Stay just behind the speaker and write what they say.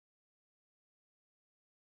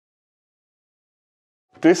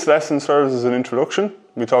This lesson serves as an introduction.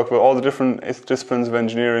 We talk about all the different disciplines of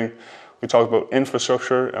engineering. We talk about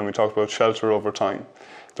infrastructure and we talk about shelter over time.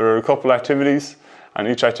 There are a couple activities, and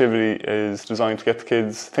each activity is designed to get the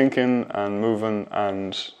kids thinking and moving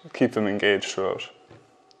and keep them engaged throughout.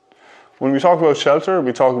 When we talk about shelter,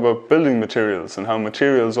 we talk about building materials and how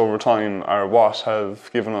materials over time are what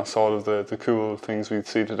have given us all of the cool things we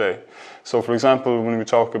see today. So for example, when we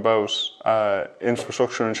talk about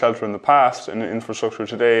infrastructure and shelter in the past and infrastructure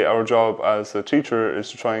today, our job as a teacher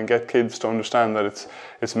is to try and get kids to understand that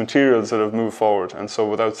it's materials that have moved forward. And so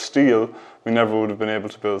without steel, we never would have been able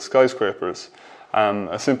to build skyscrapers.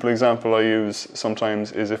 A simple example I use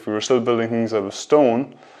sometimes is if we were still building things out of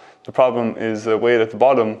stone, the problem is the weight at the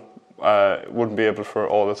bottom wouldn't be able for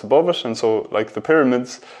all that's above it, and so like the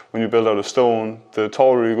pyramids, when you build out of stone, the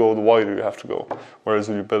taller you go, the wider you have to go, whereas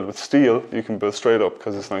when you build with steel, you can build straight up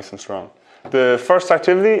because it's nice and strong. The first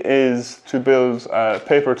activity is to build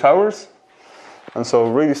paper towers, and so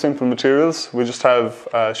really simple materials. We just have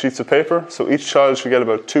sheets of paper, so each child should get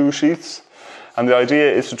about 2 sheets, and the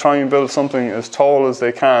idea is to try and build something as tall as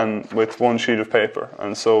they can with 1 sheet of paper.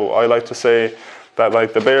 And so I like to say that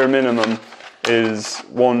like the bare minimum is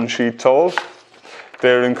 1 sheet tall.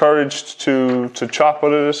 They're encouraged to chop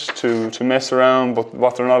at it, to mess around, but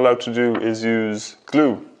what they're not allowed to do is use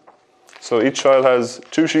glue. So each child has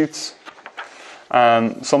 2 sheets,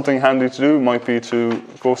 and something handy to do might be to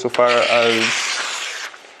go so far as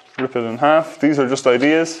rip it in half. These are just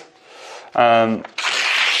ideas, and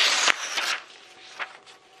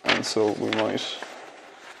so we might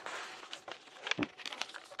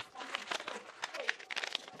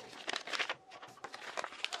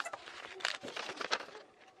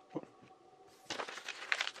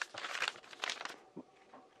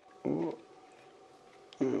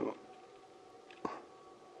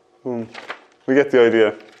we get the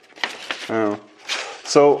idea.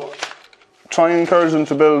 So try and encourage them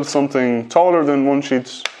to build something taller than 1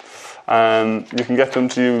 sheet. You can get them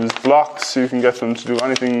to use blocks, you can get them to do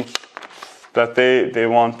anything that they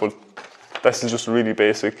want, but this is just a really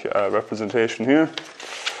basic representation here.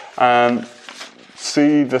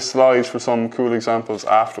 See the slides for some cool examples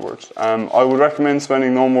afterwards. I would recommend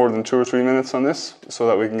spending no more than 2 or 3 minutes on this so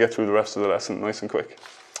that we can get through the rest of the lesson nice and quick.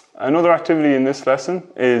 Another activity in this lesson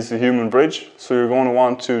is the human bridge. So you're going to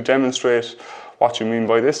want to demonstrate what you mean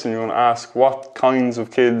by this, and you're going to ask what kinds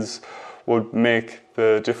of kids would make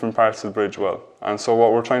the different parts of the bridge well. And so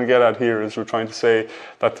what we're trying to get at here is we're trying to say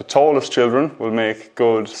that the tallest children will make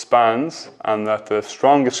good spans, and that the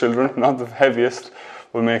strongest children, not the heaviest,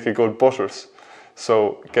 will make a good butters.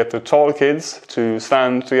 So get the tall kids to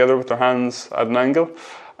stand together with their hands at an angle,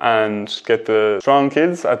 and get the strong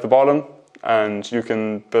kids at the bottom, and you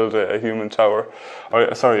can build a human tower,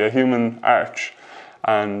 a human arch.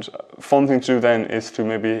 And fun thing to do then is to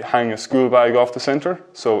maybe hang a school bag off the center.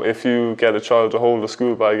 So if you get a child to hold a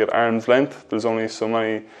school bag at arm's length, there's only so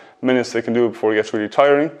many minutes they can do it before it gets really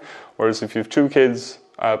tiring. Whereas if you have 2 kids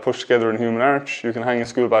pushed together in a human arch, you can hang a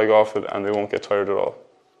school bag off it and they won't get tired at all.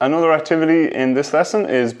 Another activity in this lesson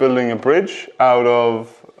is building a bridge out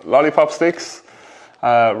of lollipop sticks,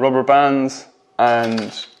 rubber bands,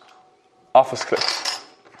 and office clips.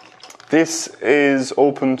 This is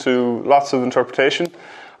open to lots of interpretation.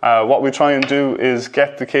 What we try and do is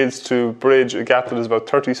get the kids to bridge a gap that is about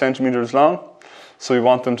 30 centimeters long. So we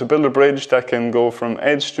want them to build a bridge that can go from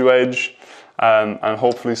edge to edge and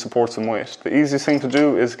hopefully support some weight. The easiest thing to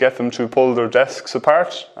do is get them to pull their desks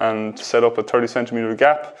apart and set up a 30 centimeter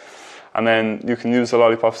gap. And then you can use the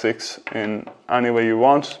lollipop sticks in any way you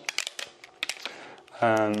want.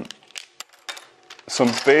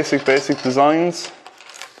 Some basic designs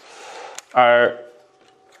are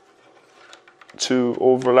to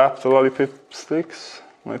overlap the lollipop sticks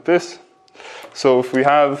like this. So if we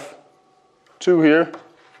have 2 here,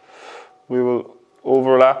 we will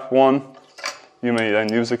overlap 1. You may then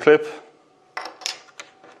use a clip.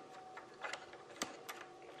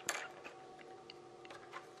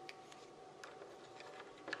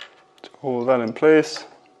 To hold that in place.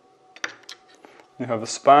 You have a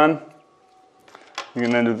span. You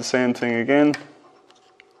can then do the same thing again.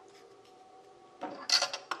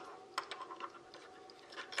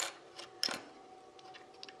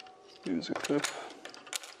 Use a clip.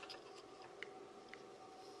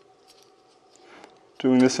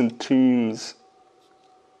 Doing this in teams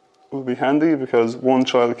will be handy because one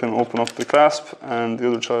child can open up the clasp and the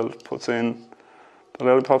other child puts in the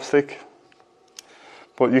lollipop stick.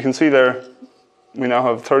 But you can see there, we now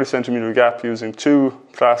have a 30 centimeter gap using 2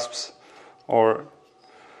 clasps, or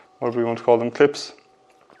whatever you want to call them, clips.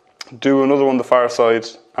 Do another one on the far side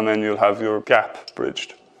and then you'll have your gap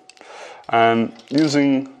bridged.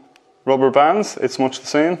 Using rubber bands, it's much the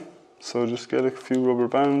same. So just get a few rubber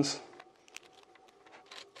bands.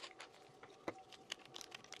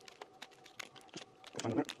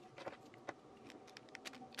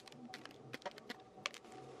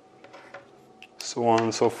 So on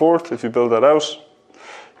and so forth. If you build that out,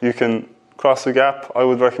 you can cross the gap. I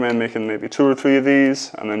would recommend making maybe 2 or 3 of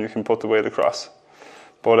these, and then you can put the weight across.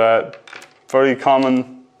 But very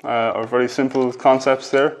common or very simple concepts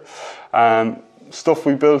there. Stuff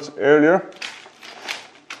we built earlier.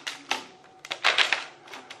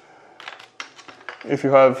 If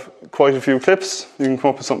you have quite a few clips, you can come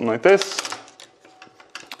up with something like this,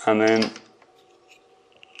 and then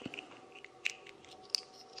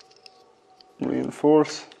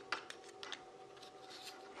reinforce.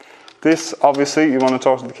 This, obviously, you want to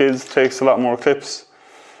talk to the kids, takes a lot more clips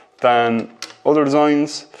than other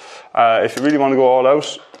designs. If you really want to go all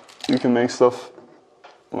out, you can make stuff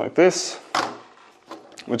like this,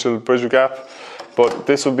 which will bridge a gap. But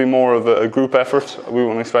this will be more of a group effort. We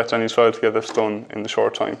won't expect any child to get this done in the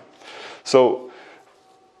short time. So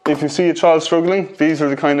if you see a child struggling, these are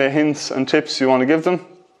the kind of hints and tips you want to give them.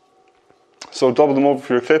 So double them over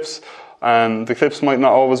for your clips. The clips might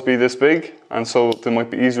not always be this big, and so they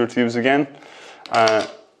might be easier to use again. The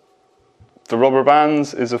rubber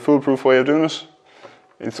bands is a foolproof way of doing it.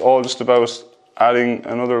 It's all just about adding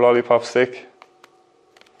another lollipop stick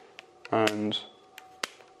and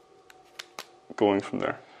going from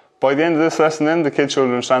there. By the end of this lesson then, the kids should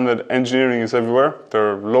understand that engineering is everywhere.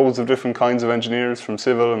 There are loads of different kinds of engineers, from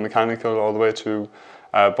civil and mechanical all the way to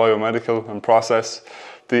biomedical and process.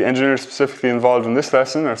 The engineers specifically involved in this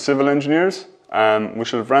lesson are civil engineers. We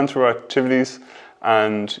should have ran through our activities,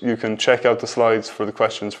 and you can check out the slides for the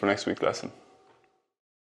questions for next week's lesson.